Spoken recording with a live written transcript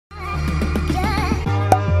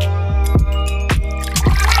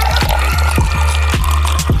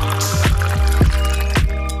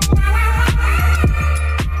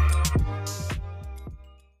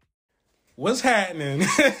What's happening?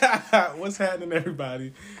 What's happening,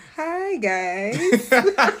 everybody? Hi, guys.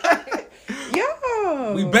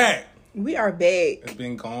 Yo. We back. We are back. It's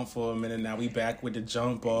been gone for a minute now. We back with the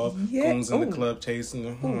jump off. Yeah. Goons in the club chasing. I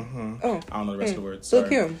don't know the rest of the words. Look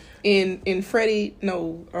Sorry. him. In Freddie,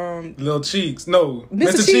 Little Cheeks. No.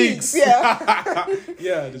 Mr. Cheeks. Yeah.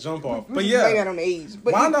 Yeah, the jump off. But yeah. I got on the age.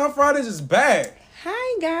 But Wind Down Fridays is back.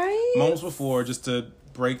 Hi, guys. Moments before, just to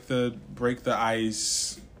break the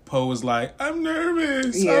ice. Poe was like, I'm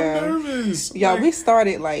nervous. Yeah. I'm nervous. Y'all, Like, we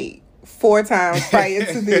started like 4 times prior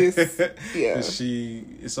to this. Yeah.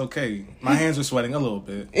 It's okay. My hands are sweating a little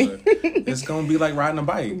bit, but it's gonna be like riding a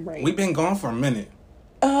bike. Right. We've been gone for a minute.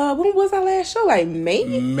 When was our last show? Like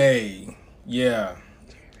May? Yeah.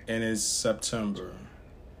 And it's September.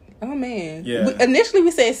 Oh man. Yeah. Initially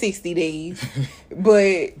we said 60 days,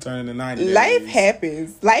 but Turning to 90 days. life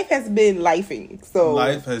happens. Life has been lifing. So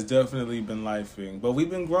Life has definitely been lifing, but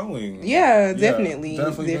we've been growing. Yeah, definitely.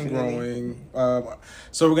 Definitely been growing.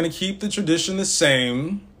 So we're gonna keep the tradition the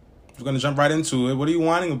same. We're gonna jump right into it. What are you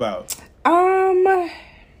whining about? Oh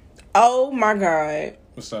my God.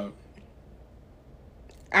 What's up?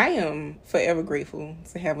 I am forever grateful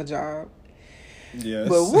to have a job. Yes.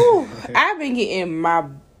 But woo, I've been getting my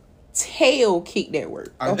tail kicked at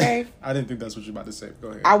work. Okay. I didn't think that's what you're about to say. Go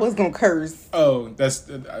ahead. I was gonna curse. Oh, that's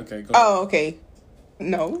okay. Go ahead. Oh, okay.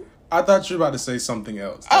 No. I thought you were about to say something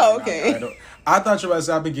else. Oh, okay. I thought you were about to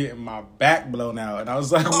say I've been getting my back blown out, and I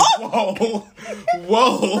was like, whoa,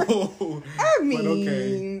 whoa. I mean, But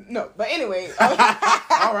okay. no. But anyway.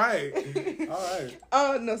 All right.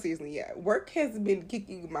 No, seriously, yeah. Work has been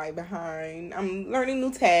kicking my behind. I'm learning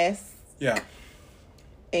new tasks. Yeah.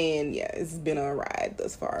 And yeah, it's been a ride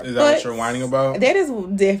thus far. Is that what you're whining about? That is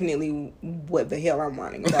definitely what the hell I'm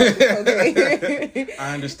whining about. Okay.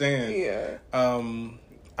 I understand. Yeah.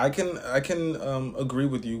 I can agree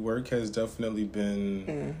with you. Work has definitely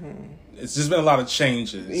been. It's just been a lot of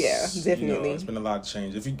changes. Yeah, definitely. It's been a lot of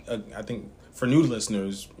change. If you, I think for new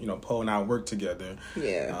listeners, Poe and I work together.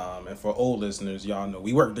 Yeah. And for old listeners, y'all know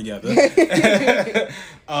we work together.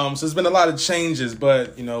 So it's been a lot of changes,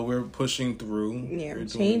 but we're pushing through. Yeah, We're doing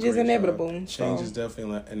change a is great inevitable. job. Change is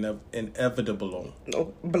definitely inevitable.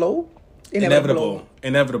 Oh, blow? Inevitable.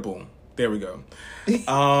 There we go.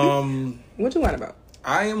 What you whining about?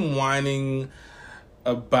 I am whining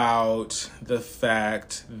about the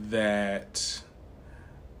fact that...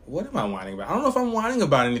 What am I whining about? I don't know if I'm whining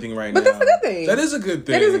about anything right now. But that's a good thing. That is a good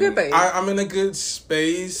thing. That is a good thing. I'm in a good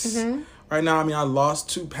space right now. I mean, I lost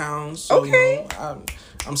 2 pounds. So, okay.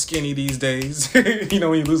 I'm skinny these days. When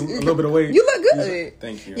you lose a little bit of weight. You look good.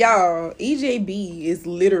 Thank you. Y'all, EJB is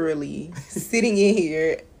literally sitting in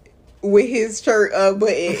here with his shirt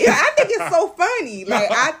unbuttoned. I think it's so funny. Like,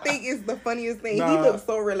 I think it's the funniest thing. He looks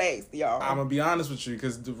so relaxed, y'all. I'm gonna be honest with you,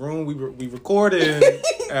 because the room we recorded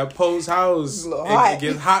at Poe's house, it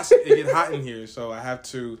gets hot. It gets hot in here, so I have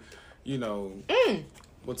to,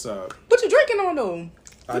 What's up? What you drinking on though?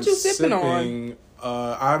 What you sipping on?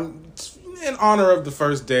 I'm in honor of the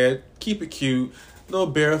first dad. Keep it cute. Little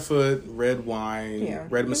barefoot red wine,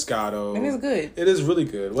 red Moscato. And it's good. It is really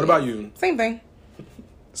good. What about you? Same thing.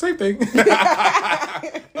 Same thing.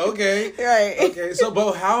 Okay. Right. Okay. So,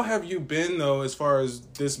 Bo, how have you been though, as far as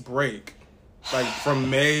this break, like from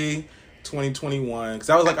May 2021? Because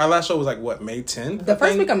that was our last show was what, May 10th? The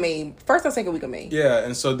first week of May, first or second week of May. Yeah,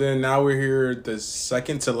 and so then now we're here the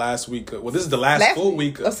second to last week. Well, this is the last full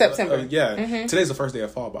week of September. Today's the first day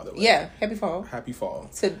of fall, by the way. Yeah, happy fall. Happy fall.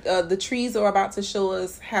 So the trees are about to show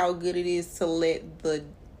us how good it is to let the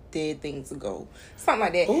dead things go. Something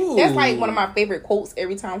like that. Ooh. That's like one of my favorite quotes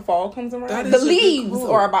every time fall comes around. That is the a good leaves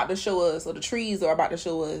quote. are about to show us, or the trees are about to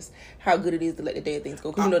show us how good it is to let the dead things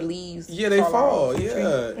go. Because the leaves they fall. off the tree.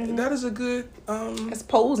 Yeah. That is a good... It's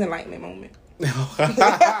Poe's enlightenment moment.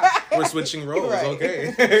 We're switching roles. Right.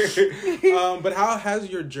 Okay. But how has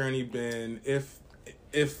your journey been, if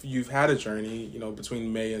you've had a journey,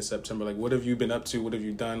 between May and September? Like, what have you been up to? What have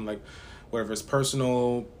you done? Like, whatever it's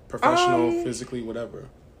personal, professional, physically, whatever.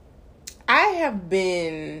 I have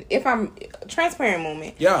been, if I'm transparent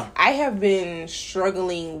moment. Yeah. I have been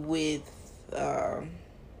struggling with a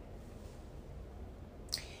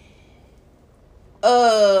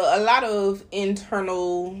lot of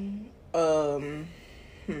internal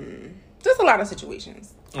just a lot of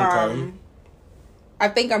situations. Okay. I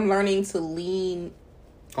think I'm learning to lean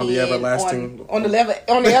on the everlasting on the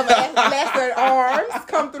everlasting arms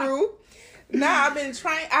come through. Now I've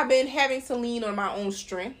been having to lean on my own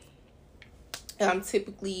strength.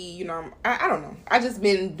 typically, you know, I don't know. I just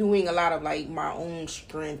been doing a lot of like my own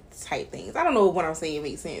strength type things. I don't know if what I'm saying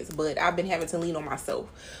makes sense, but I've been having to lean on myself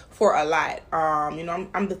for a lot. You know,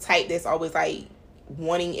 I'm the type that's always like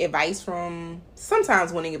wanting advice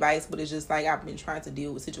sometimes wanting advice, but it's just like I've been trying to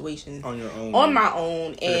deal with situations on your own, on my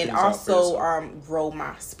own, and also grow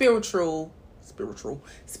my spiritual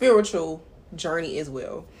journey as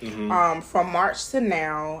well. From March to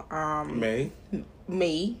now,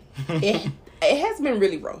 May it has been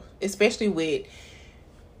really rough, especially with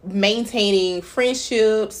maintaining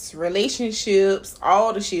friendships, relationships,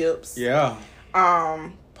 all the ships. Yeah.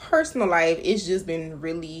 Personal life, it's just been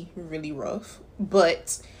really, really rough.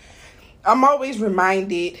 But I'm always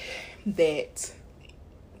reminded that,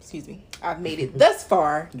 I've made it thus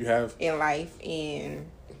far. You have. In life, and,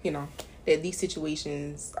 you know, that these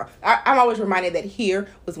situations, I'm always reminded that here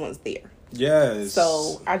was once there. Yes.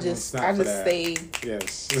 So I just stay.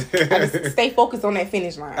 Yes. I just stay focused on that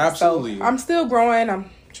finish line. Absolutely. So I'm still growing. I'm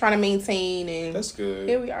trying to maintain, and that's good.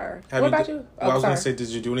 Here we are. What about you? I was gonna say, did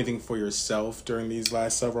you do anything for yourself during these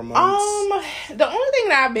last several months? The only thing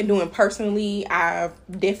that I've been doing personally, I've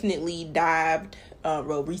definitely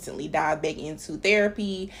recently dived back into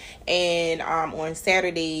therapy, and on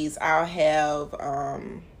Saturdays I'll have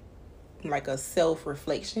like a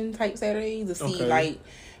self-reflection type Saturday to see like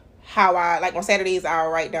how on Saturdays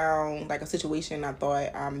I'll write down like a situation I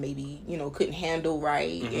thought I maybe, you know, couldn't handle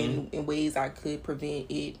right, and in ways I could prevent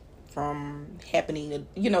it from happening,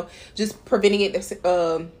 you know, just preventing it,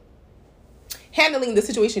 handling the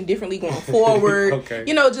situation differently going forward.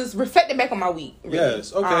 You know, just reflecting back on my week. Really.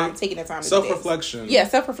 Yes, okay. Taking the time to self-reflection. Yeah,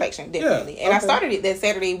 self-reflection, definitely. Yeah, and I started it that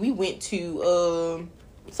Saturday. We went to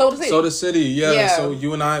Soda City, yeah. So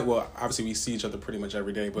you and I, well, obviously we see each other pretty much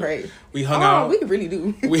every day, but we hung out. We really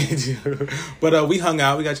do. We do. But we hung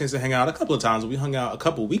out. We got a chance to hang out a couple of times. We hung out a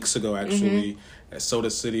couple weeks ago, actually, at Soda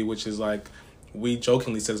City, which is like, we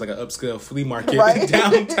jokingly said it's like an upscale flea market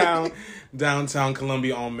downtown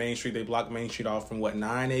Columbia on Main Street. They block Main Street off from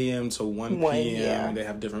 9 a.m. to 1 p.m. Yeah. They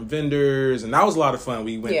have different vendors, and that was a lot of fun.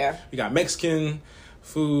 We went. Yeah. We got Mexican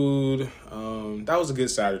food. That was a good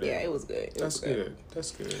Saturday. Yeah, it was good. That's good.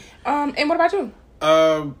 And what about you?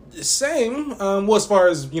 Same. Well, as far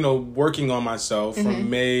as, you know, working on myself from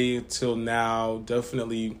May till now,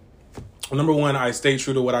 definitely. Number one, I stayed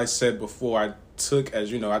true to what I said before. I took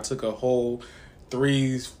a whole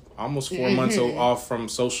almost 4 months off from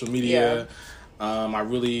social media. I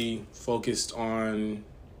really focused on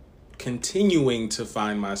continuing to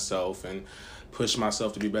find myself and push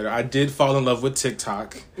myself to be better. I did fall in love with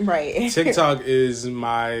TikTok. Right. TikTok is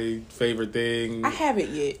my favorite thing. I haven't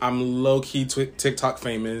yet. I'm low-key TikTok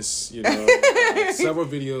famous, you know. Several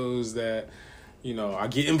videos that, you know, I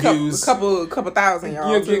get views. Couple thousand,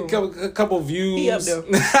 y'all. Yeah, get a couple views. He up there.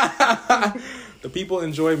 The people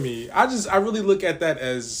enjoy me. I really look at that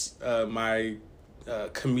as my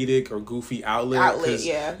comedic or goofy outlet.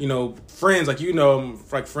 Yeah. You know, friends, like, you know,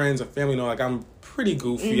 like friends and family know, like, I'm pretty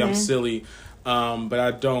goofy. I'm silly. But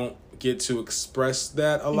I don't get to express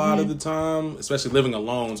that a lot of the time, especially living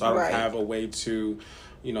alone. So I don't have a way to,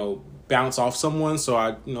 you know, bounce off someone. So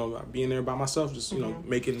I, you know, being there by myself, just, you know,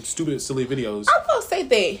 making stupid, silly videos. I will say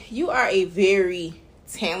that you are a very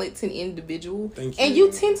talented individual. Thank you. And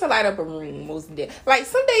you tend to light up a room most of the day. Like,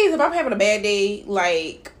 some days if I'm having a bad day,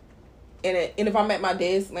 like, and if I'm at my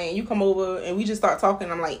desk, man, you come over and we just start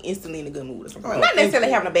talking, I'm like instantly in a good mood or something. Not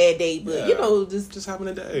necessarily having a bad day, but you know, just having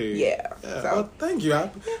a day. Yeah. So, well, thank you.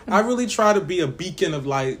 I really try to be a beacon of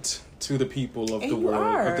light to the people of the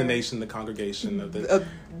world, of the nation, the congregation, of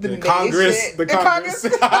the Congress, the Congress.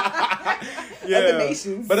 Yeah. Of the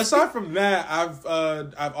nations. But aside from that,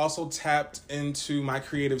 I've also tapped into my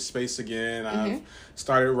creative space again. I've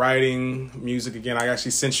started writing music again. I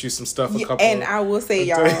actually sent you some stuff a couple. And I will say,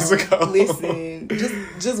 y'all, listen,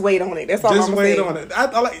 just wait on it. That's all. Just wait on it.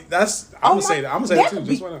 I like that's. I'm gonna say that. I'm gonna say that too.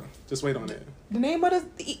 Just wait on it. The name of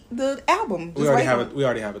the album. We already have it. We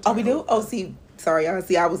already have it. Oh, we do. Oh, see. Sorry, y'all.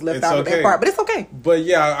 See, I was left out of that part, but it's okay. But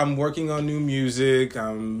yeah, I'm working on new music.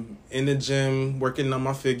 I'm in the gym working on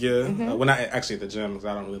my figure. When I actually at the gym, because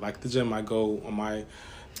I don't really like the gym. I go on my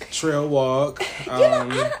trail walk. You know, I'm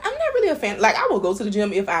not really a fan. Like, I will go to the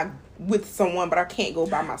gym if I with someone, but I can't go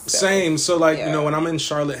by myself. Same. So like, you know, when I'm in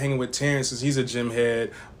Charlotte hanging with Terrence, because he's a gym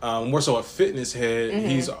head, more so a fitness head.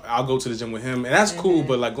 I'll go to the gym with him, and that's cool.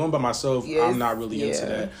 But like going by myself, I'm not really into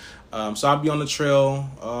that. So I'll be on the trail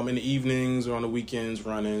in the evenings or on the weekends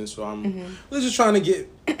running. So I'm really just trying to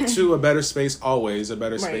get to a better space always, a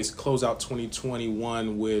better space. Close out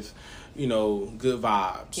 2021 with, you know, good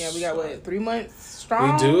vibes. Yeah, we got 3 months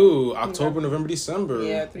strong? We do. October, November, December.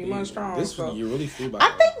 Yeah, 3 months strong. This year really flew by.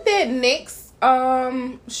 I think that next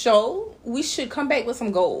show, we should come back with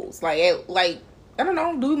some goals. Like I don't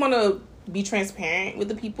know. Do we want to be transparent with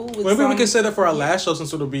the people? Maybe we can set it for our last show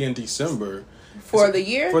since it'll be in December. For the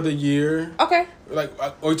year? For the year. Okay. Like,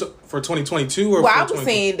 for 2022 or well, I was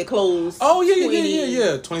saying the close. Oh,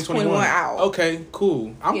 yeah. 2021 out. Okay,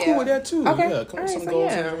 cool. I'm cool with that, too. Okay. Yeah, come on, some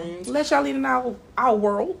goals and dreams. Let y'all in our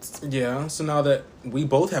worlds. Yeah, so now that we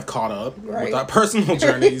both have caught up right. with our personal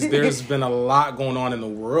journeys, there's been a lot going on in the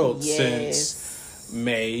world since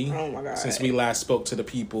May. Oh, my God. Since we last spoke to the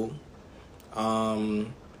people. I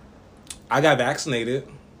got vaccinated.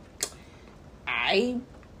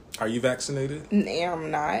 Are you vaccinated? No,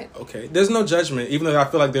 I'm not. Okay. There's no judgment, even though I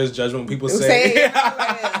feel like there's judgment when people say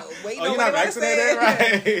you're not vaccinated?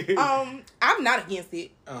 Right. I'm not against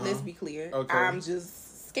it. Let's be clear. Okay. I'm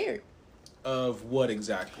just scared. Of what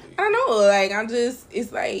exactly? I don't know. Like,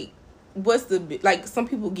 it's like, what's the, like, some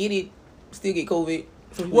people get it, still get COVID.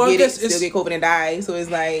 Some people get it, still get COVID and die. So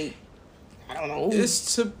it's like, I don't know.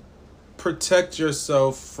 It's to protect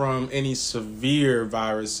yourself from any severe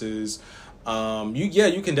viruses.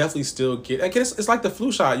 You can definitely still get. I guess it's like the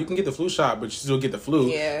flu shot. You can get the flu shot, but you still get the flu.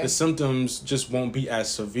 Yeah. The symptoms just won't be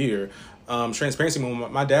as severe. Transparency.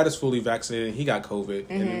 When my dad is fully vaccinated, and he got COVID,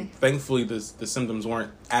 and thankfully the symptoms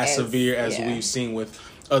weren't as severe as we've seen with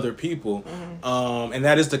other people. And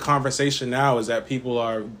that is the conversation now: is that people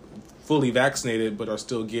are fully vaccinated but are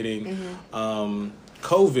still getting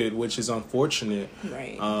COVID, which is unfortunate.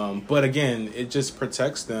 Right. But again, it just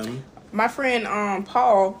protects them. My friend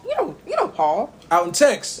Paul, you know Paul. Out in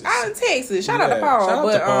Texas. Shout out to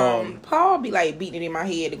Paul. Paul be like beating it in my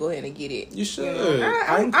head to go ahead and get it. You should. You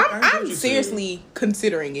know? I'm seriously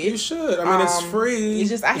considering it. You should. I mean, it's free. It's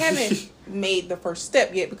just I haven't made the first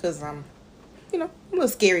step yet because I'm a little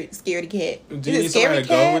scaredy cat. Do you need somebody to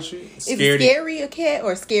go with you? Is it scary a cat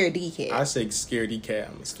or scaredy cat? I say scaredy cat.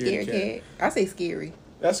 I'm a scaredy cat. I say scary.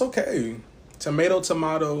 That's okay. Tomato,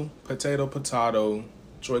 potato.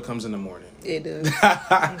 Joy comes in the morning. It does.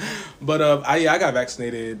 But I got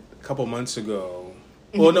vaccinated a couple months ago.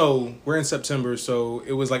 Well, no, we're in September, so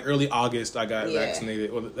it was like early August I got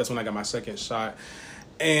vaccinated. Well, that's when I got my second shot.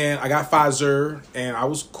 And I got Pfizer, and I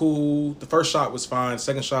was cool. The first shot was fine.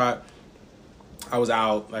 Second shot, I was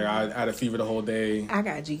out. Like, I had a fever the whole day. I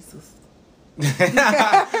got Jesus.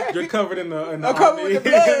 You're covered in the I'm covered with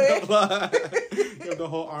the blood. You have the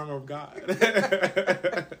whole armor of God.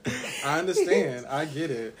 I understand. I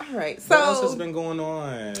get it. All right. So what else has been going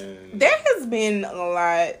on? There has been a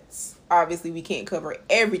lot. Obviously, we can't cover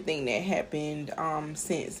everything that happened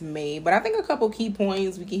since May, but I think a couple key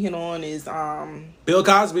points we can hit on is Bill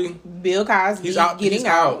Cosby. He's out. Getting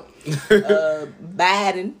out.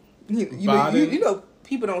 Biden. You know,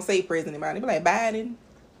 people don't say President Biden. They be like Biden.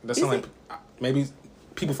 That sounds like maybe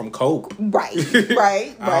people from Coke. Right.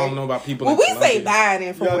 I don't know about people. Well, we say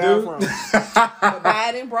Biden from where I'm from. But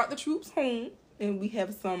Biden brought the troops home, and we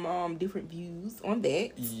have some different views on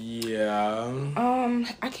that. Yeah.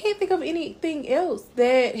 I can't think of anything else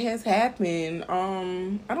that has happened.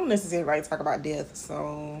 I don't necessarily like to talk about death,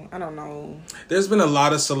 so I don't know. There's been a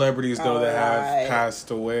lot of celebrities though that have passed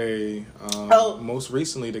away. Most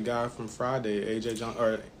recently, the guy from Friday, AJ John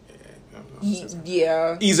or.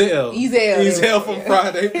 Yeah. Ezel from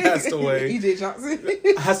Friday passed away. EJ Johnson.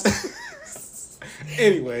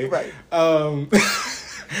 Anyway. Right.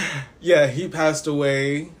 Yeah, he passed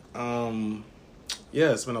away.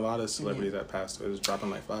 It's been a lot of celebrities that passed away. It's dropping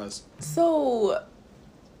like flies. So,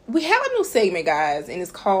 we have a new segment, guys, and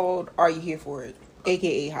it's called Are You Here For It?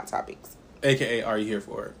 AKA Hot Topics. AKA Are You Here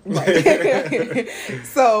For It? Right.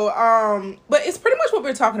 So, but it's pretty much what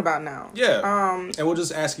we're talking about now. Yeah. And we'll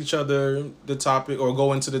just ask each other the topic or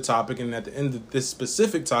go into the topic, and at the end of this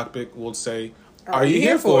specific topic, we'll say, Are you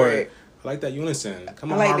here for it? I like that unison.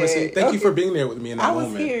 Come on, like Harmacy. Thank you for being there with me in that moment.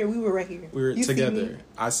 I was here. We were right here. We were together.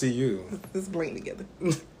 I see you. Let's blink together.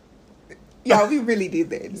 Y'all, we really did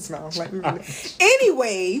that just now. Like, we really...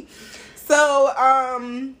 Anyway,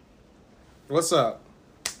 so, what's up?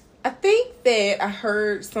 I think that I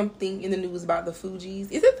heard something in the news about the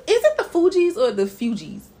Fugees. Is it the Fugees or the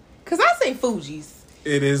Fugees? Because I say Fugees.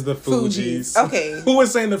 It is the Fugees. Okay. Who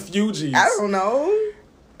was saying the Fugees? I don't know.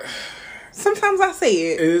 Sometimes I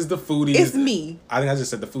say it. It is the Foodies. It's me. I think I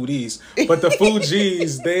just said the Foodies. But the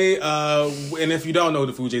Fugees, they, and if you don't know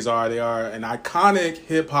who the Fugees are, they are an iconic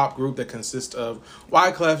hip-hop group that consists of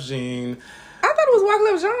Wyclef Jean. I thought it was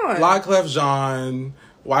Wyclef Jean.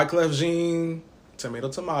 Wyclef Jean,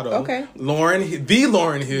 Tomato. Okay.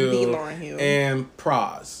 Lauryn Hill. And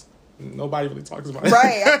Pras. nobody really talks about it.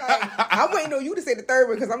 Right. I'm waiting on you to say the third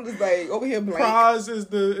one because I'm just like over here blank. Praz is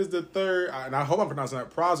the third, and I hope I'm pronouncing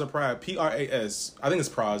that. Praz or Pride, Pras. I think it's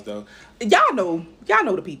Praz though. Y'all know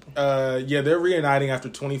the people. Yeah, they're reuniting after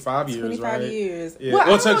 25 years. 25 right? years. Yeah.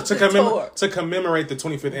 Well, to commemorate the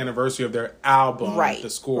 25th anniversary of their album, right? The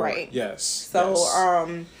score, right? Yes. So,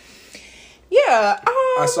 yes. Yeah.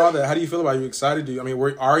 I saw that. How do you feel about it? Are you excited?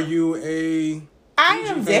 Are you a I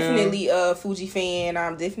am definitely a Fuji fan.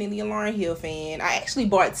 I'm definitely a Lauryn Hill fan. I actually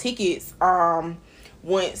bought tickets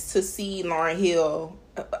once to see Lauryn Hill.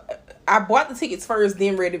 I bought the tickets first,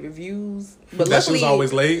 then read the reviews. But that she was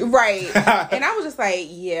always late, right? And I was just like,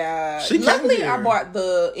 yeah. Luckily, I bought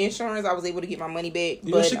the insurance. I was able to get my money back.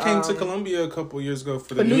 But she came to Columbia a couple years ago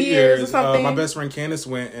for the New Year's or something. My best friend Candace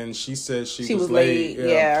went, and she said she was late. late.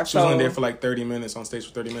 Yeah, she was only there for like 30 minutes on stage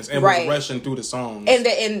for 30 minutes, and right. was rushing through the songs. And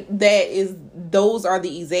those are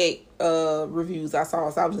the exact reviews I saw.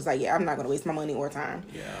 So I was just like, yeah, I'm not gonna waste my money or time.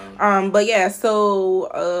 Yeah. But yeah. So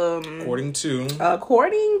according to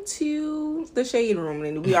the Shade Room,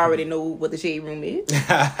 and we already know what the Shade Room is.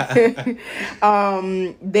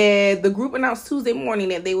 The group announced Tuesday morning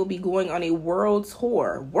that they will be going on a world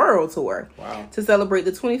tour. Wow. To celebrate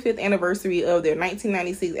the 25th anniversary of their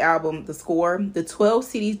 1996 album, The Score. The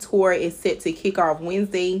 12-city tour is set to kick off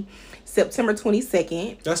Wednesday, September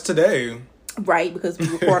 22nd. That's today. Right, because we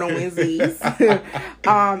record on Wednesdays. At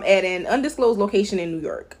an undisclosed location in New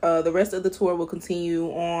York. The rest of the tour will continue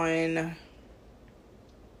on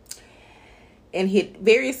and hit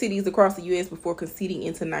various cities across the U.S. before conceding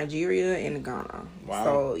into Nigeria and Ghana. Wow.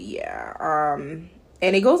 So, yeah. And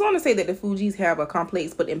it goes on to say that the Fugees have a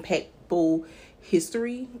complex but impactful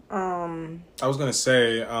history. I was going to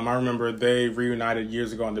say, I remember they reunited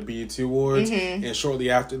years ago on the BET Awards, and shortly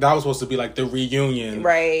after, that was supposed to be like the reunion.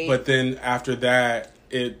 Right. But then after that,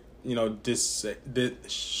 it,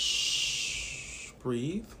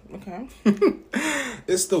 breathe. Okay.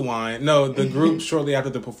 It's the wine. No, the group shortly after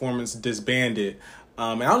the performance disbanded.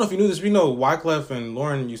 And I don't know if you knew this, but Wyclef and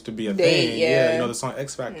Lauren used to be a thing. Yeah. The song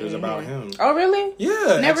X Factor is about him. Oh, really?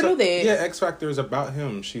 Yeah. Never knew that. Yeah, X Factor is about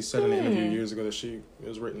him. She said in an interview years ago that it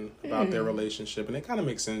was written about their relationship. And it kind of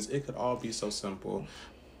makes sense. It could all be so simple,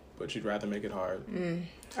 but you'd rather make it hard.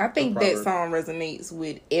 I think that song resonates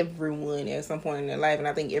with everyone at some point in their life, and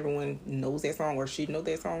I think everyone knows that song or should know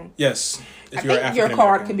that song. Yes. I think your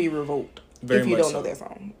card can be revoked if you don't know that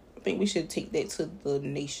song. I think we should take that to the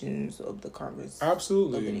nations of the Congress.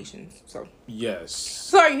 Absolutely. Of the nations. So. Yes.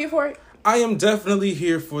 So are you here for it? I am definitely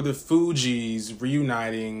here for the Fugees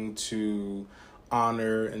reuniting to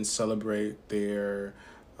honor and celebrate their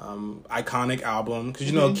iconic album.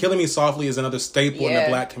 Because, Killing Me Softly is another staple in the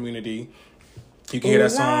Black community. You can hear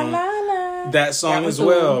that song. That song as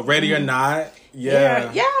well. Ready or Not.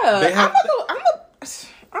 Yeah. Yeah.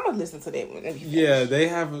 I'm gonna listen to that one. Yeah, they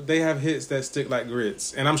have hits that stick like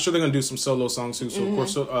grits, and I'm sure they're gonna do some solo songs too. So of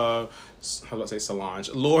course, how do I say Solange?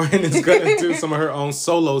 Lauren is gonna do some of her own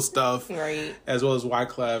solo stuff, right? As well as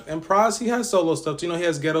Wyclef and Pras. He has solo stuff too. He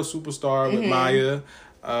has Ghetto Superstar with Maya.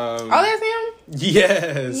 That's him.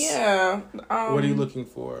 Yes. Yeah. What are you looking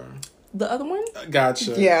for? The other one.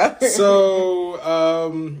 Gotcha. Yeah. So,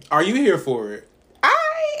 are you here for it?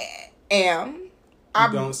 I am.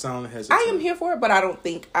 You don't sound hesitant. I am here for it, but I don't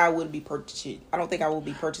think I would be purchasing. I don't think I will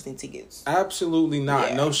be purchasing tickets. Absolutely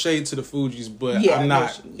not. Yeah. No shade to the Fugees, but I'm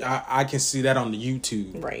not. I can see that on the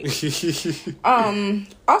YouTube. Right.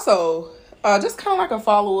 Also, just kind of like a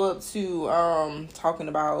follow up to talking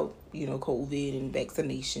about COVID and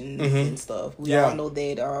vaccinations and stuff. We all know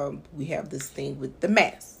that we have this thing with the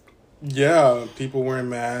mask. Yeah, people wearing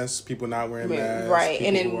masks, people not wearing masks. Right,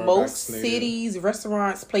 and in most cities,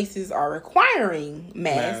 restaurants, places are requiring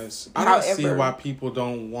masks. I don't see why people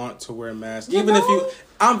don't want to wear masks. Even if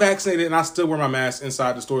I'm vaccinated and I still wear my mask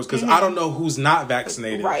inside the stores because I don't know who's not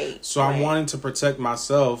vaccinated. Right. So I'm wanting to protect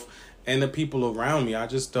myself and the people around me. I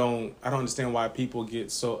don't understand why people get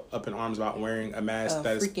so up in arms about wearing a mask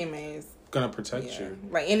that is mask. Gonna protect you.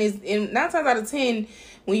 Right. And 9 times out of 10,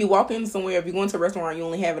 when you walk in somewhere, if you go into a restaurant, you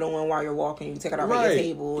only have it on while you're walking. You take it off at your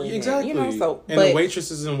table. And, exactly. So the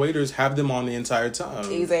waitresses and waiters have them on the entire time.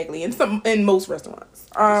 Exactly. In most restaurants.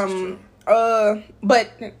 But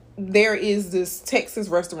there is this Texas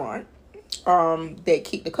restaurant that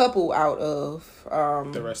kicked a couple out of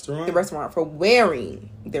the restaurant for wearing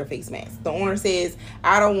their face masks. The owner says,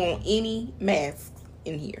 I don't want any masks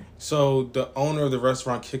in here. So the owner of the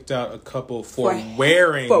restaurant kicked out a couple for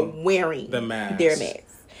wearing the mask. Their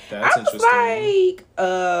masks. That's interesting. I was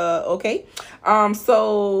like, okay.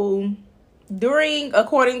 So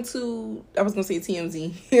according to, I was gonna say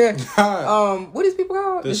TMZ. What is people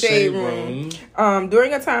called? The Shade Room.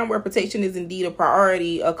 During a time where protection is indeed a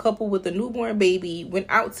priority, a couple with a newborn baby went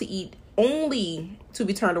out to eat only to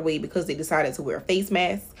be turned away because they decided to wear a face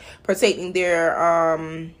mask, protecting their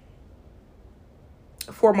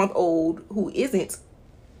 4-month-old who isn't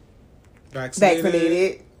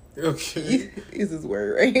vaccinated. Okay. Is this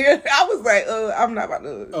word right here? I was like, I'm not about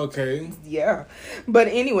to. Okay. Yeah. But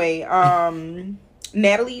anyway,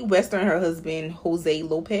 Natalie Wester and her husband, Jose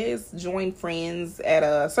Lopez, joined friends at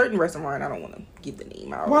a certain restaurant. I don't want to give the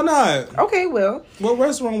name out. Why not? Okay, well. What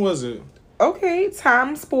restaurant was it? Okay,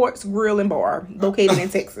 Time Sports Grill and Bar, located in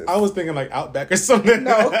Texas. I was thinking like Outback or something.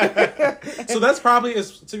 No. So that's probably,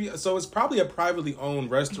 it's probably a privately owned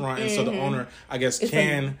restaurant, and so the owner, I guess,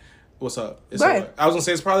 what's up? I was gonna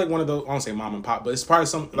say it's probably one of those. I won't say mom and pop, but it's probably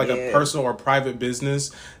some like a personal or private business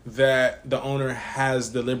that the owner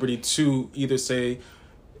has the liberty to either say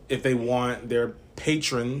if they want their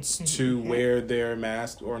patrons to wear their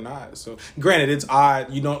mask or not. So, granted, it's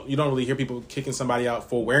odd. You don't really hear people kicking somebody out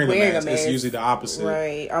for wearing the mask. It's usually the opposite,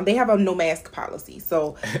 right? They have a no mask policy.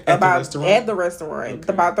 So at the restaurant,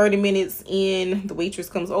 about 30 minutes in, the waitress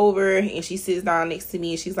comes over and she sits down next to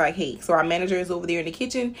me and she's like, "Hey, so our manager is over there in the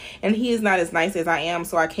kitchen and he is not as nice as I am.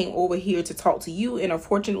 So I came over here to talk to you. And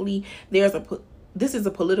unfortunately, this is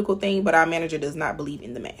a political thing, but our manager does not believe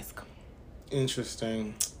in the mask."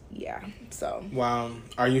 Interesting. Yeah, so. Wow.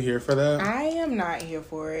 Are you here for that? I am not here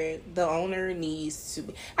for it. The owner needs to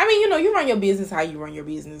be. I mean, you run your business how you run your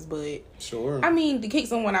business, but. Sure. I mean, to kick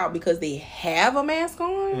someone out because they have a mask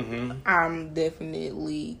on, I'm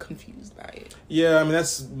definitely confused by it. Yeah, I mean,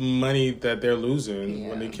 that's money that they're losing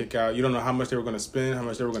when they kick out. You don't know how much they were going to spend, how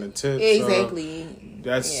much they were going to tip. Exactly.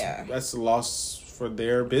 So that's a loss for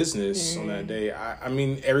their business on that day. I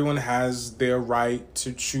mean, everyone has their right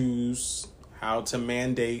to choose how to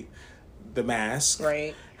mandate the mask.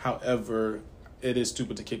 Right. However, it is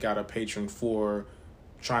stupid to kick out a patron for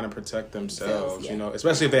trying to protect themselves,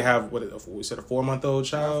 especially if they have, we said, a 4-month-old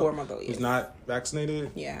child? 4-month-old, who's not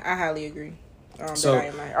vaccinated? Yeah, I highly agree. So,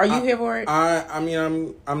 are you here for it? I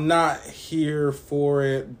mean, I'm not here for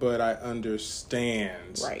it, but I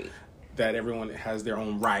understand. Right. That everyone has their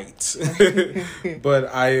own rights.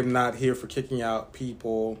 But I am not here for kicking out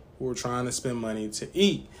people who are trying to spend money to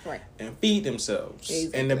eat and feed themselves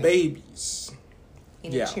and the babies.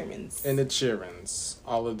 And the childrens. And the childrens.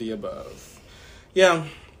 All of the above. Yeah.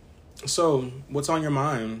 So, what's on your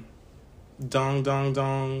mind? Dong, dong,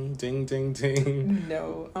 dong. Ding, ding, ding.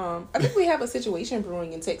 No. I think we have a situation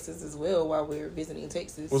brewing in Texas as well while we're visiting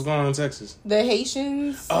Texas. What's going on in Texas? The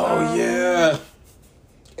Haitians. Oh, yeah.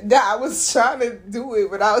 I was trying to do it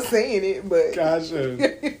without saying it, but... Gotcha.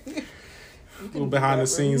 A little behind the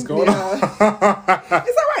scenes going on. It's all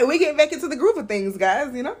right. We get back into the groove of things,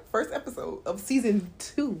 guys. First episode of season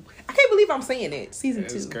 2. I can't believe I'm saying it. Season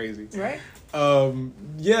 2. It's crazy. Right?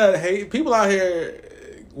 Hey, people out here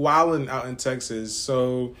wilding out in Texas.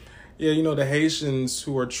 So, yeah, the Haitians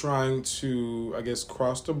who are trying to, I guess,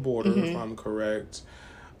 cross the border, if I'm correct,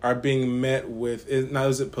 are being met with,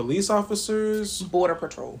 is it police officers? Border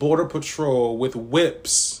Patrol. Border Patrol with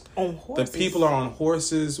whips. On horses. The people are on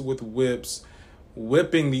horses with whips,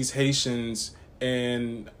 whipping these Haitians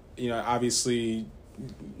and, obviously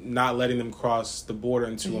not letting them cross the border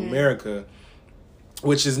into America,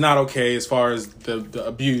 which is not okay as far as the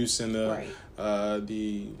abuse and the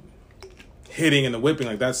hitting and the whipping.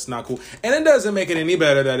 Like, that's not cool. And it doesn't make it any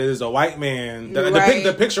better that it is a white man.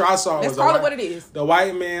 The picture I saw was what it is. The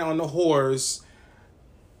white man on the horse,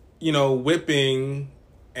 whipping,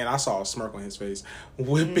 and I saw a smirk on his face,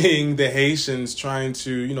 whipping the Haitians trying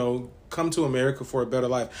to, come to America for a better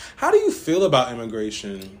life. How do you feel about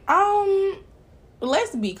immigration?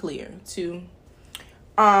 Let's be clear, too.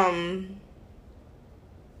 I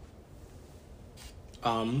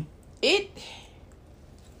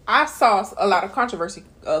saw a lot of controversy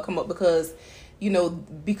come up because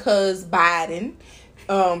Biden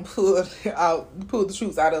pulled the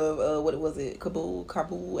troops out of what was it,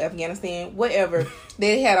 Kabul, Afghanistan, whatever.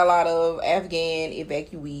 They had a lot of Afghan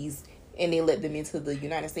evacuees and they let them into the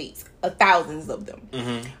United States, thousands of them,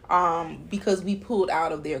 because we pulled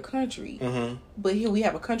out of their country. But here we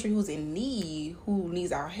have a country who's in need, who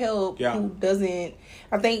needs our help, who doesn't.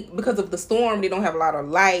 I think because of the storm, they don't have a lot of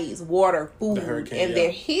lights, water, food, and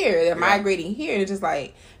they're here. They're migrating here, and it's just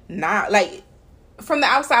like not like from the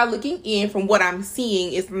outside looking in. From what I'm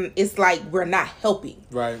seeing, it's like we're not helping,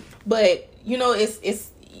 right? But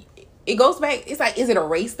it goes back. It's like, is it a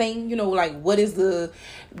race thing? Like, what is the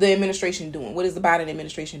administration doing? What is the Biden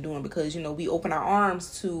administration doing? Because, we open our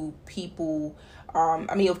arms to people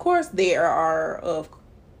I mean, of course, there are of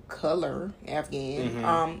color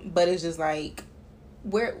Afghan, but it's just like,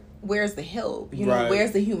 where's the help? You know,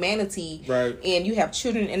 where's the humanity? Right. And you have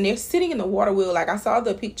children, and they're sitting in the water wheel. Like, I saw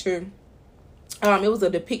the picture. It was a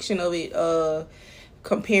depiction of it,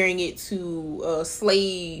 comparing it to a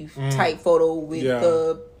slave type photo with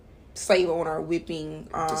the slave owner whipping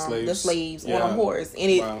the slaves on a horse, and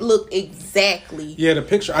it looked exactly the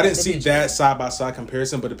picture. I didn't see that side by side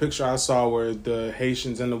comparison, but the picture I saw were the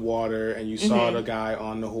Haitians in the water, and you saw the guy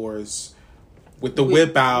on the horse with the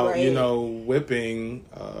whip out, you know, whipping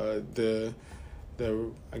the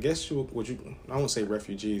I guess I won't say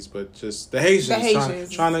refugees, but just the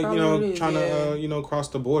Haitians, trying to you know, cross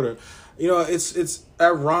the border. You know, it's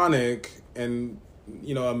ironic, and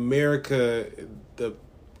you know, America, I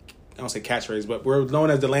don't say catchphrase, but we're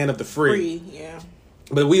known as the land of the free.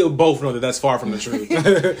 But we both know that that's far from the truth.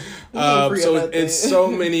 So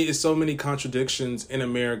it's so many contradictions in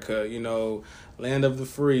America. You know, land of the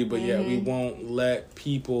free, but we won't let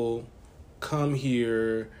people come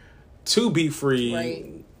here to be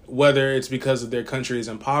free, whether it's because of their country is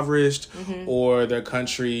impoverished or their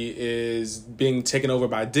country is being taken over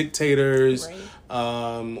by dictators,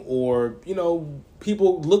 or, you know,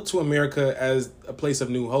 people look to America as a place of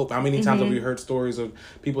new hope. How many times have we heard stories of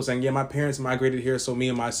people saying, my parents migrated here so me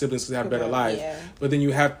and my siblings could have a better life. But then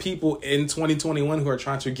you have people in 2021 who are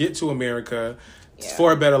trying to get to America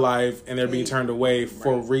for a better life, and they're being turned away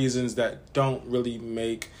for reasons that don't really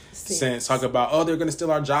make sense. Talk about, they're going to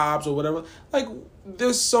steal our jobs or whatever. Like,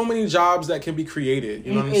 there's so many jobs that can be created.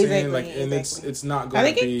 You know what I'm saying? Like, and it's not going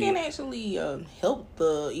to be. I think it can actually help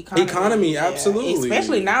the economy. Absolutely.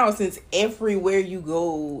 Especially now, since everywhere you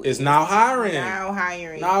go is now hiring.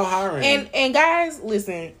 And guys,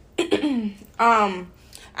 listen.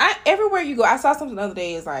 Everywhere you go, I saw something the other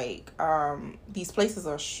day. Is like these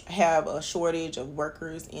places have a shortage of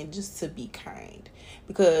workers, and just to be kind,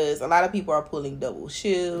 because a lot of people are pulling double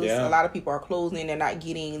shifts. A lot of people are closing. They're not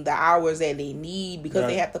getting the hours that they need because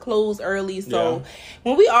they have to close early. So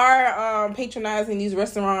when we are patronizing these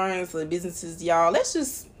restaurants or businesses, y'all, let's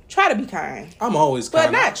just try to be kind. I'm always kind.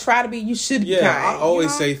 But not try to be. You should be kind. I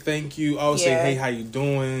always say thank you. I always say, hey, how you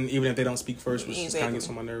doing? Even if they don't speak first, which just kind of gets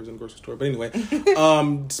on my nerves in the grocery store. But anyway,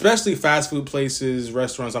 especially fast food places,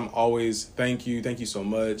 restaurants, I'm always thank you so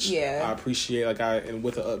much. I appreciate, and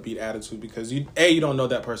with an upbeat attitude, because you don't know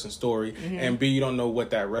that person's story, and B, you don't know what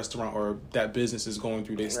that restaurant or that business is going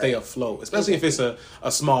through. They stay afloat, especially if it's a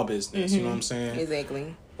small business. You know what I'm saying?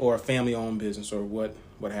 Exactly. Or a family-owned business, or what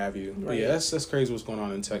have you. But yeah, that's crazy what's going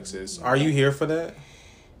on in Texas. Are you here for that?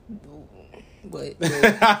 What?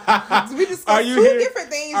 We discussed different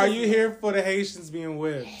things. Are you here for the Haitians being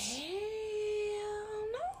whipped? Hell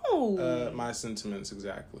no. My sentiments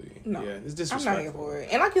exactly. No. Yeah, it's disrespectful. I'm not here for it.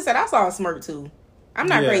 And like you said, I saw a smirk too. I'm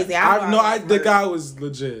not crazy. The guy was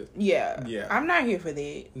legit. Yeah. I'm not here for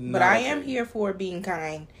that. But I am here for being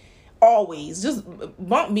kind. Always. Just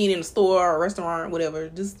bump being in the store or restaurant, whatever.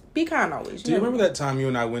 Just be kind always. Do you remember that time you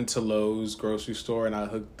and I went to Lowe's grocery store and I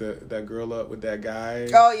hooked that girl up with that guy?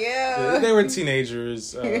 Oh, yeah. They were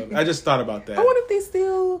teenagers. I just thought about that. I wonder if they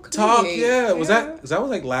still talk. Yeah. That was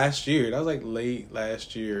like last year. That was like late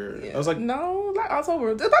last year. Yeah. I was like, no, like October.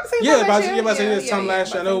 About the same time last year. About this time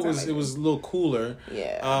last year. I know it was a little cooler.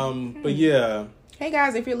 Yeah. But yeah. Hey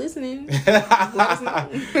guys, if you're listening, let us know.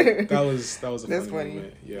 that was a funny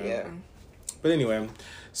moment. Yeah. But anyway,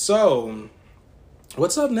 so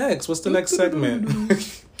what's up next? What's the next segment?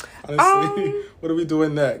 Honestly, what are we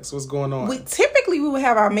doing next? What's going on? We would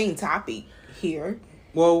have our main topic here.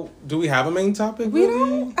 Well, do we have a main topic? We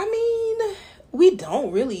don't. I mean, we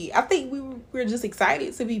don't really. I think we're just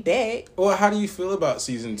excited to be back. Well, how do you feel about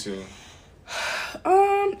season 2?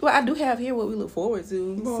 Well, I do have here what we look forward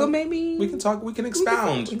to. Well, so maybe we can talk. We can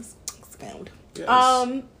expound. Expound. Yes.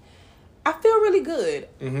 I feel really good.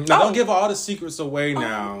 Mm-hmm. Now, don't give all the secrets away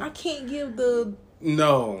now. I can't give that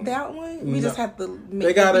one. We just have to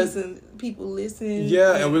make people listen.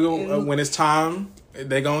 Yeah, and we're gonna when it's time,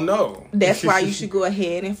 they gonna know. That's why you should go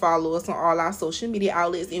ahead and follow us on all our social media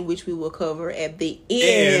outlets, in which we will cover at the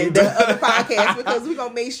end of the podcast, because we're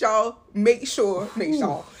gonna make sure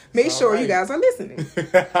you guys are listening.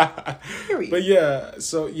 Period. But yeah,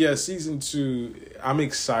 so yeah, season 2, I'm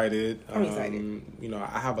excited. I'm excited. You know,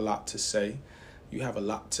 I have a lot to say. You have a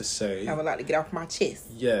lot to say. I have a lot to get off my chest.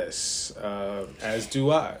 Yes, as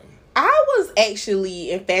do I. I was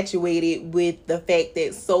actually infatuated with the fact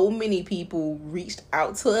that so many people reached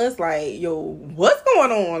out to us like, yo, what's going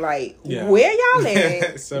on? Like, where y'all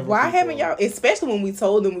at? Why haven't y'all, especially when we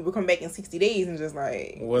told them we would come back in 60 days and just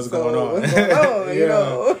like, what's going on? You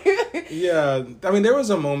know? Yeah. I mean, there was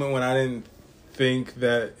a moment when I didn't think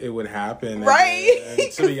that it would happen. Right.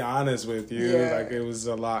 And to be honest with you, Yeah. like it was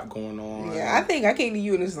a lot going on. Yeah, I think I came to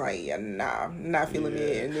you and it's like, yeah, nah, I'm not feeling Yeah.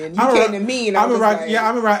 it. And then you came to me and I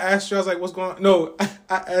remember I asked you, I was like, what's going on? No,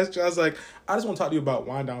 I asked you, I was like, I just want to talk to you about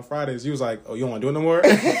Wind Down Fridays. You was like, oh, you don't want to do it no more?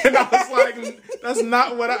 And I was like, that's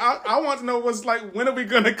not what I want to know was like, when are we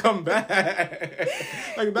going to come back?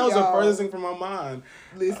 Like, that was the furthest thing from my mind.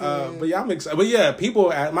 Listen. But yeah, I'm excited. But yeah,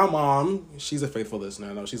 people at my mom, she's a faithful listener.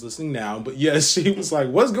 I know she's listening now. But yes, she was like,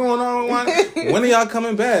 what's going on? When are y'all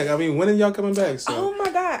coming back? I mean, when are y'all coming back? So. Oh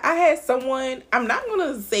my God. I had someone, I'm not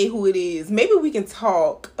going to say who it is. Maybe we can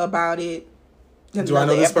talk about it. Do I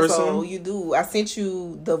know this person? You do. I sent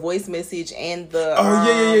you the voice message and the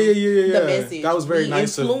the message. That was very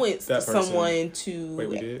nice. Influenced that person. someone to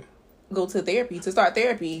we did? Go to therapy, to start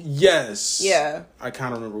therapy. Yes. Yeah. I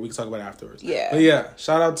kind of remember. We can talk about it afterwards. Yeah. But yeah,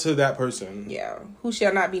 shout out to that person. Yeah. Who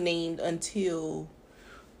shall not be named until.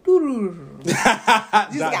 Right.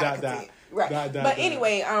 But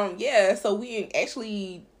anyway, yeah. So we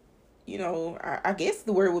actually. You know, I guess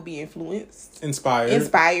the word would be influenced. Inspired.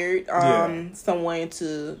 Someone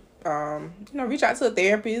to, reach out to a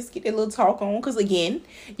therapist, get a little talk on. Because, again,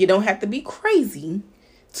 you don't have to be crazy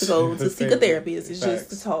to go to seek a therapist. It's just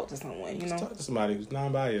to talk to someone, you know. Talk to somebody who's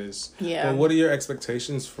non-biased. Yeah. But what are your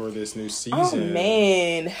expectations for this new season? Oh,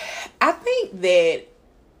 man. I think that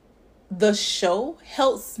the show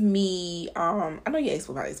helps me, I know you asked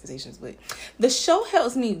about expectations, but the show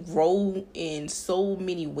helps me grow in so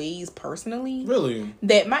many ways personally. Really?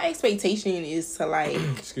 That my expectation is to like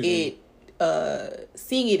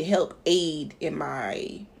seeing it help aid in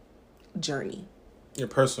my journey. Your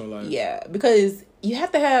personal life. Yeah, because you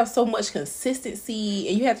have to have so much consistency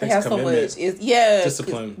and you have to have so much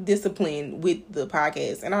discipline with the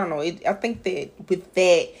podcast. And I don't know, I think that with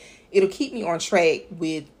that, it'll keep me on track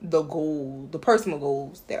with the personal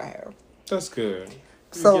goals that I have. That's good.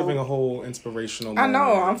 You're giving a whole inspirational moment. I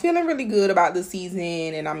know. I'm feeling really good about the season,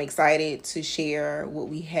 and I'm excited to share what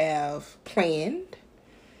we have planned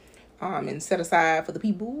and set aside for the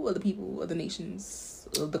people of the nations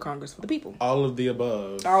of the Congress for the people. All of the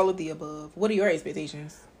above. All of the above. What are your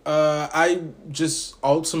expectations? I just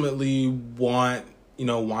ultimately want...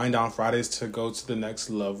 Wind Down Fridays to go to the next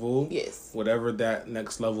level. Yes. Whatever that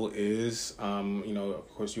next level is.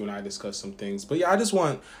 Of course, you and I discussed some things. But yeah, I just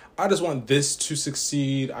want this to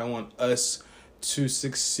succeed. I want us to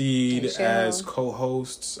succeed as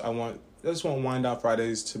co-hosts. I just want Wind Down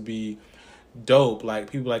Fridays to be dope. Like,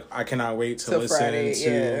 people I cannot wait to listen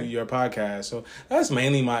to your podcast. So that's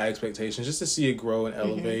mainly my expectations, just to see it grow and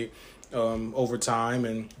elevate over time,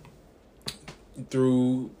 and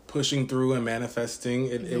through pushing through and manifesting,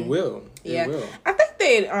 it will. Yeah. It will. I think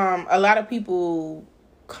that a lot of people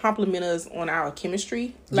compliment us on our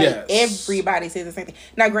chemistry. Like, everybody says the same thing.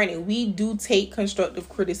 Now, granted, we do take constructive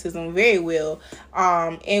criticism very well,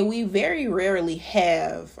 and we very rarely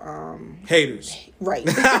have haters. Right.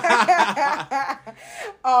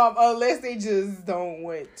 Unless they just don't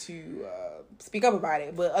want to speak up about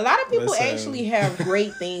it. But a lot of people actually have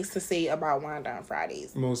great things to say about Wind Down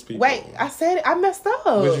Fridays. Most people. Wait, I said it. I messed up.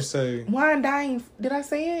 What'd you say? Wind Down. Did I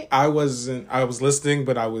say it? I wasn't. I was listening,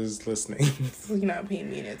 but I was listening. So you're not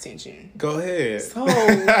paying me any attention. Go ahead. So,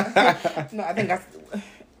 no, I think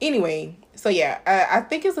anyway, so yeah, I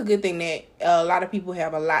think it's a good thing that a lot of people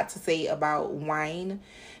have a lot to say about Wind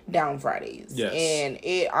Down Fridays. Yes. And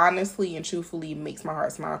it honestly and truthfully makes my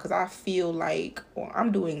heart smile because I feel like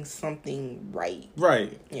I'm doing something right.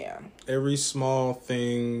 Right. Yeah. Every small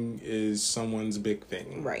thing is someone's big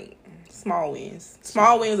thing. Right. Small wins.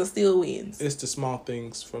 Small wins are still wins. It's the small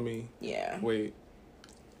things for me. Yeah. Wait.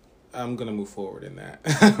 I'm going to move forward in that.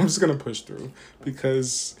 I'm just going to push through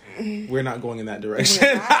because we're not going in that direction.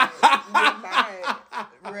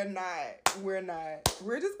 We're not.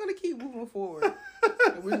 We're just going to keep moving forward.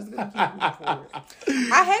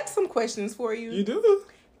 I had some questions for you. You do?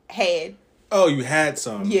 Had. Oh, you had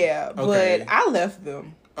some? Yeah, okay. But I left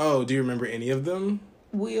them. Oh, do you remember any of them?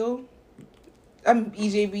 Will. I'm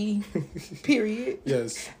EJB, period.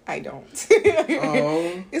 Yes. I don't.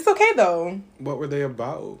 Oh. It's okay, though. What were they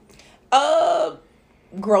about?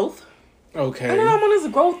 Growth. Okay. I don't know, I'm on this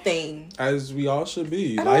growth thing. As we all should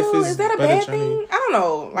be. Life is that a bad thing? I don't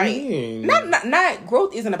know. Like, not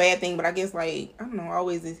growth isn't a bad thing, but I guess I don't know,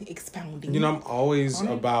 always is expounding. I'm always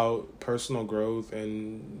about personal growth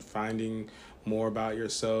and finding more about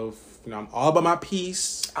yourself. I'm all about my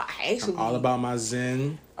peace. I'm all about my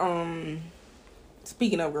zen.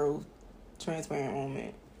 Speaking of growth, transparent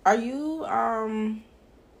moment. Are you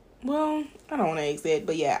well, I don't want to ask that,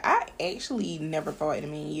 but yeah, I actually never thought in a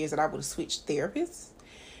million years that I would have switched therapists.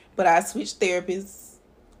 But I switched therapists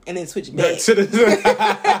and then switch back back. to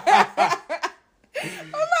the.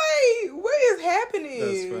 I'm like, what is happening?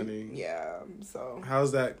 That's funny. Yeah. So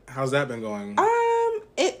how's that been going?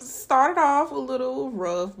 It started off a little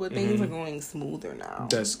rough, but things are going smoother now.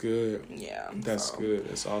 That's good. Yeah. That's good.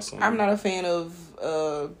 That's awesome. I'm not a fan of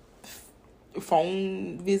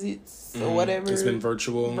phone visits or whatever. It's been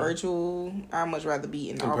virtual. I'd much rather be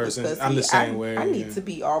in office. person. I'm the same way. I need to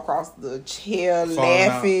be all across the chair,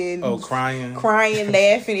 laughing. Oh, crying,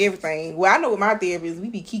 laughing, everything. Well, I know with my therapist, we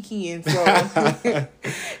be kikiing.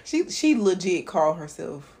 So she legit called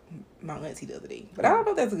herself my auntie the other day. But I don't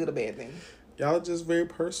know if that's a good or bad thing. Y'all are just very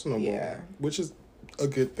personable. Yeah. Which is a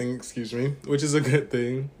good thing. Excuse me. Which is a good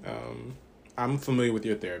thing. I'm familiar with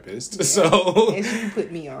your therapist, so and she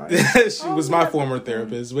put me on. She was my former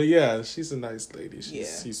therapist, but yeah, she's a nice lady.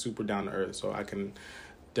 She's super down to earth, so I can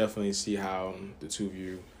definitely see how the two of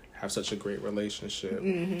you have such a great relationship.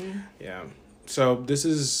 Mm-hmm. Yeah. So this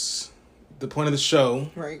is the point of the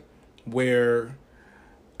show, right? Where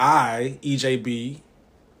I, EJB,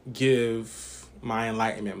 give my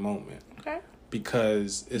enlightenment moment. Okay.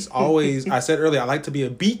 Because it's always, I said earlier, I like to be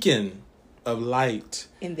a beacon of light.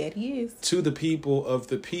 And that he is. To the people of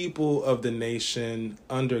the nation,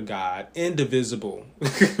 under God, indivisible,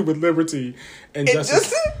 with liberty and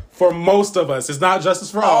justice for most of us. It's not justice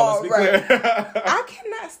for all, let's be clear. I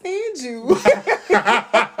cannot stand you.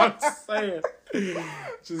 I'm saying.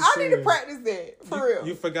 I need to practice that, for real.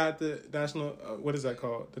 You forgot the national, what is that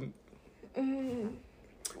called?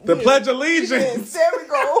 The Pledge of Allegiance. Yes, there we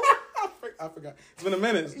go. I forgot. It's been a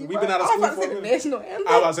minute. We've been out of school for a minute. National anthem.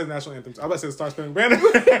 I was about to say the national anthems. I was about to say the Star Spangled Banner.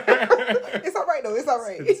 It's all right, though. It's all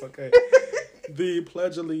right. It's okay. The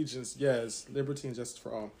Pledge of Allegiance. Yes. Liberty and justice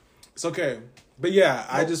for all. It's okay. But yeah,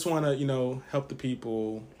 I just want to, help the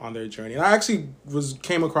people on their journey. And I actually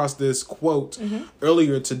came across this quote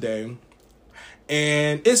earlier today.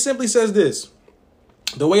 And it simply says this.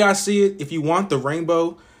 The way I see it, if you want the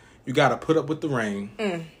rainbow, you got to put up with the rain.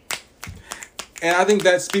 And I think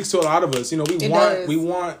that speaks to a lot of us. We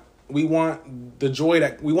want the joy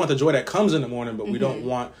that comes in the morning, but we don't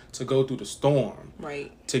want to go through the storm,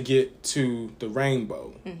 right? To get to the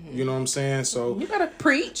rainbow. You know what I'm saying? So you gotta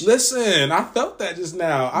preach. Listen, I felt that just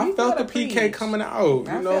now. I felt the PK coming out.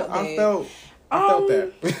 I felt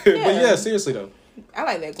that. Yeah. But yeah, seriously though. I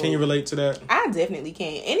like that quote. Can you relate to that? I definitely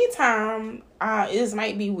can. Anytime, this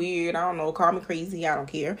might be weird. I don't know. Call me crazy. I don't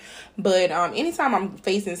care. But anytime I'm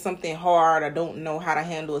facing something hard, I don't know how to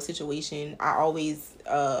handle a situation, I always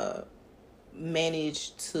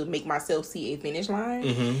manage to make myself see a finish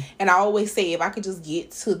line. And I always say, if I could just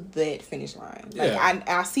get to that finish line. Like,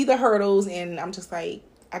 I see the hurdles, and I'm just like,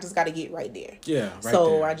 I just got to get right there. Yeah, right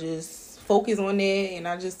so there. I just focus on that, and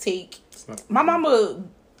I just take... My mama...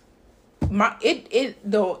 It's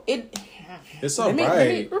all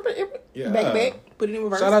right. Back. Put it in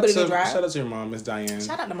reverse. Put it in drive. Shout out to your mom, Miss Diane.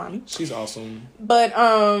 Shout out to mommy. She's awesome. But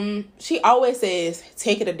she always says,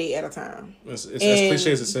 take it a day at a time. It's as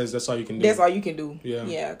cliche as it says. That's all you can do. That's all you can do.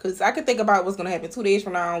 Yeah. Because I could think about what's gonna happen 2 days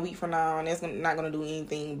from now, a week from now, and that's not gonna do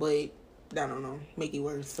anything but, I don't know, make it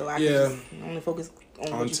worse. So I can just only focus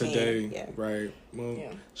on what you today. Can. Yeah. Right. Well,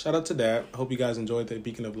 shout out to that. I hope you guys enjoyed the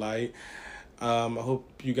Beacon of Light. I hope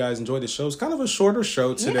you guys enjoyed the show. It's kind of a shorter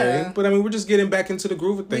show today, but we're just getting back into the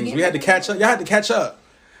groove of things. We had to catch up. Y'all had to catch up.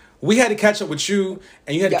 We had to catch up with you,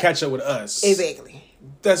 and you had to catch up with us. Exactly.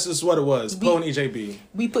 That's just what it was. Poe and EJB.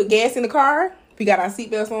 We put gas in the car. We got our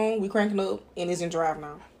seatbelts on. We cranking up, and it's in drive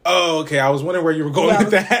now. Oh, okay. I was wondering where you were going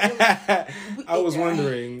with that. I was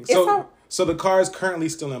wondering. So the car is currently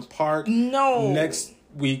still in park. No. Next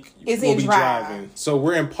week we'll be driving. So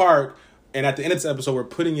we're in park. And at the end of this episode, we're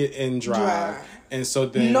putting it in drive. And so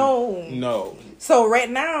then... No. So right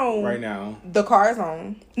now... the car is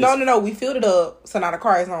on. No. We filled it up. So now the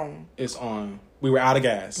car is on. It's on. We were out of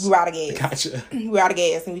gas. Gotcha. We were out of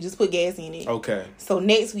gas, and we just put gas in it. Okay. So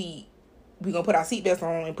next week, we're going to put our seatbelts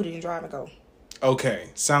on and put it in drive and go.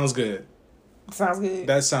 Okay. Sounds good. Sounds good?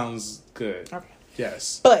 That sounds good. Okay.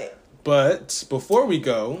 Yes. But before we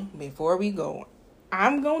go...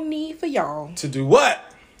 I'm going to need for y'all... to do what?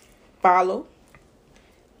 Follow,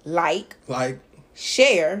 like,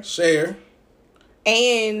 share,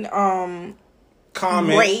 and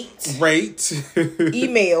comment, rate,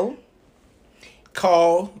 email,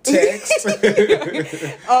 call, text.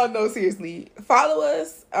 Oh no, seriously. Follow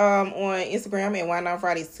us on Instagram at Wind Down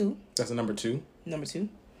Fridays 2. That's the number 2. Number 2.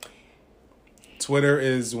 Twitter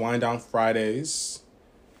is Wind Down Fridays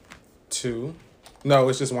 2. No,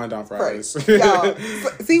 it's just Wind Down Fridays. Y'all,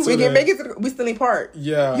 see, we can make it. We still in park.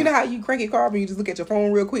 Yeah. You know how you crank your car and you just look at your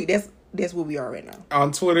phone real quick? That's That's where we are right now.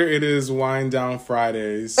 On Twitter, it is Wind Down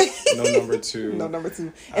Fridays. No number 2. No number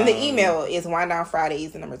 2. And the email is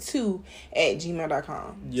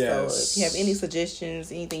winddownfridays2@gmail.com. Yes. So if you have any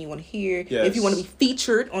suggestions, anything you want to hear, Yes. if you want to be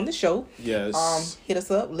featured on the show, yes, hit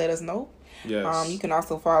us up. Let us know. Yes. You can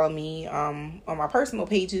also follow me on my personal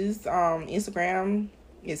pages. Instagram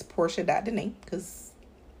is Portia.Danae, because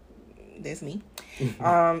that's me.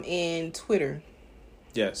 And Twitter.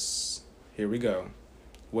 Yes. Here we go.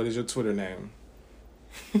 What is your Twitter name?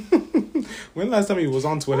 When last time you was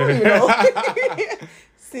on Twitter? I don't even know.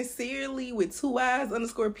 Sincerely with 2 Y's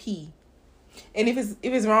 _P. And if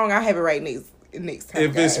it's wrong, I'll have it right next time.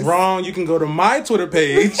 If it's wrong, you can go to my Twitter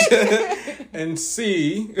page and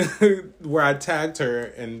see where I tagged her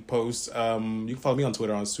and post. You can follow me on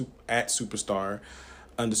Twitter on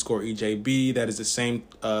 @superstar_EJB. That is the same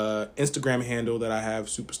Instagram handle that I have,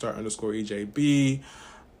 superstar_EJB.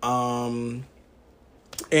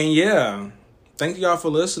 And yeah, thank y'all for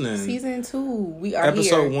listening. Season 2, we are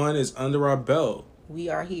Episode here. 1 is under our belt. We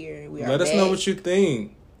are here. We are Let us know what you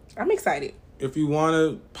think. I'm excited. If you want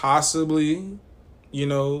to possibly,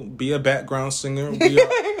 be a background singer, we are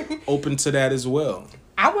open to that as well.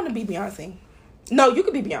 I want to be Beyonce. No, you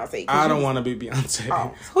could be Beyonce. I don't want to be Beyonce.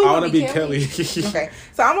 Oh, I want to be Kelly. Okay,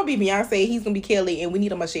 so I'm going to be Beyonce. He's going to be Kelly, and we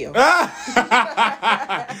need a Michelle.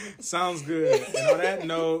 Sounds good. And on that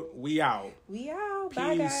note, we out. We out.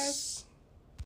 Bye, guys.